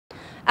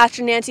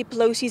After Nancy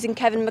Pelosi's and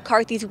Kevin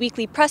McCarthy's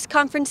weekly press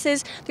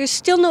conferences, there's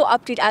still no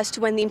update as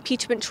to when the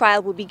impeachment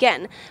trial will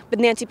begin,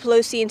 with Nancy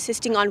Pelosi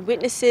insisting on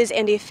witnesses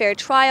and a fair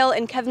trial,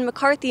 and Kevin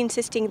McCarthy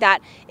insisting that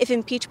if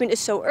impeachment is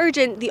so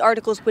urgent, the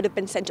articles would have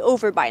been sent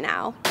over by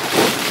now.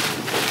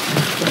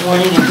 Good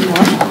morning,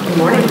 everyone. Good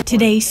morning.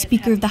 Today,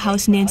 Speaker of the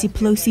House Nancy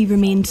Pelosi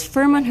remains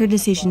firm on her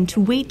decision to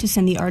wait to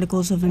send the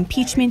articles of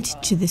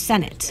impeachment to the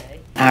Senate.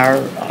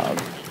 Our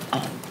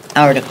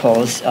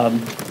articles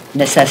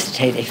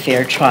necessitate a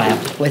fair trial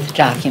with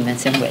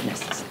documents and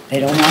witnesses. They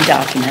don't want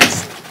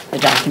documents, the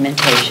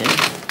documentation.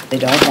 They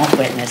don't want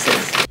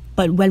witnesses.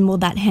 But when will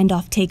that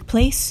handoff take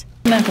place?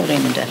 I'm not holding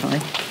them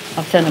indefinitely.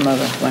 I'll send them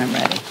over when I'm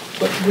ready.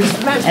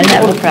 And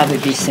that will probably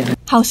be soon.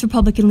 House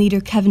Republican leader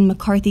Kevin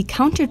McCarthy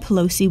countered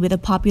Pelosi with a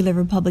popular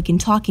Republican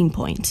talking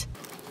point.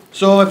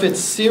 So if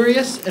it's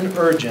serious and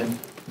urgent,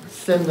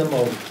 send them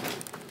over.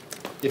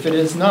 If it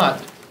is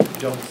not,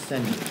 don't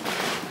send it.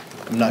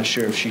 I'm not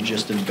sure if she's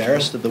just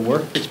embarrassed of the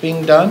work that's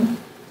being done,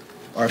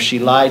 or if she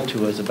lied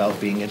to us about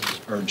being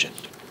urgent.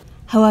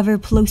 However,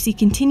 Pelosi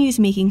continues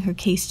making her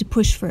case to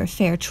push for a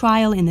fair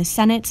trial in the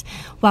Senate,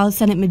 while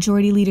Senate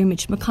Majority Leader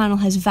Mitch McConnell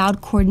has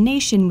vowed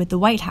coordination with the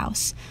White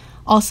House.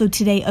 Also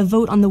today, a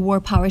vote on the War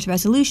Powers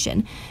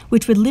Resolution,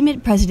 which would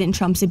limit President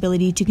Trump's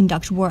ability to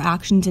conduct war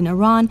actions in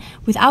Iran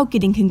without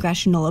getting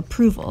congressional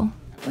approval.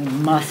 We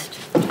must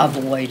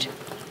avoid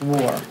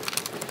war.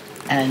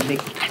 And the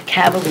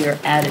cavalier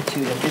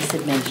attitude of this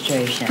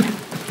administration,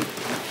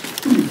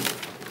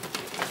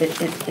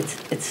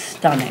 it's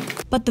stunning.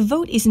 But the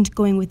vote isn't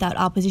going without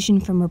opposition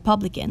from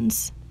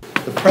Republicans.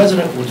 The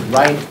president was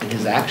right in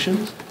his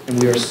actions, and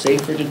we are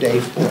safer today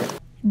for it.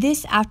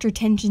 This after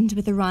tensions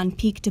with Iran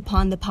peaked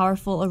upon the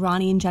powerful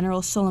Iranian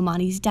General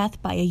Soleimani's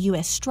death by a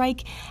U.S.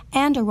 strike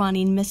and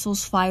Iranian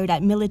missiles fired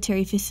at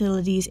military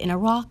facilities in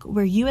Iraq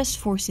where U.S.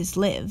 forces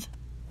live.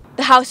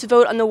 The House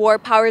vote on the War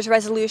Powers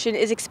Resolution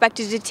is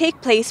expected to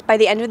take place by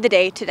the end of the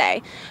day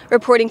today.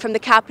 Reporting from the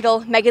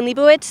Capitol,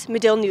 Lebowitz,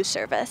 Medill News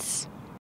Service.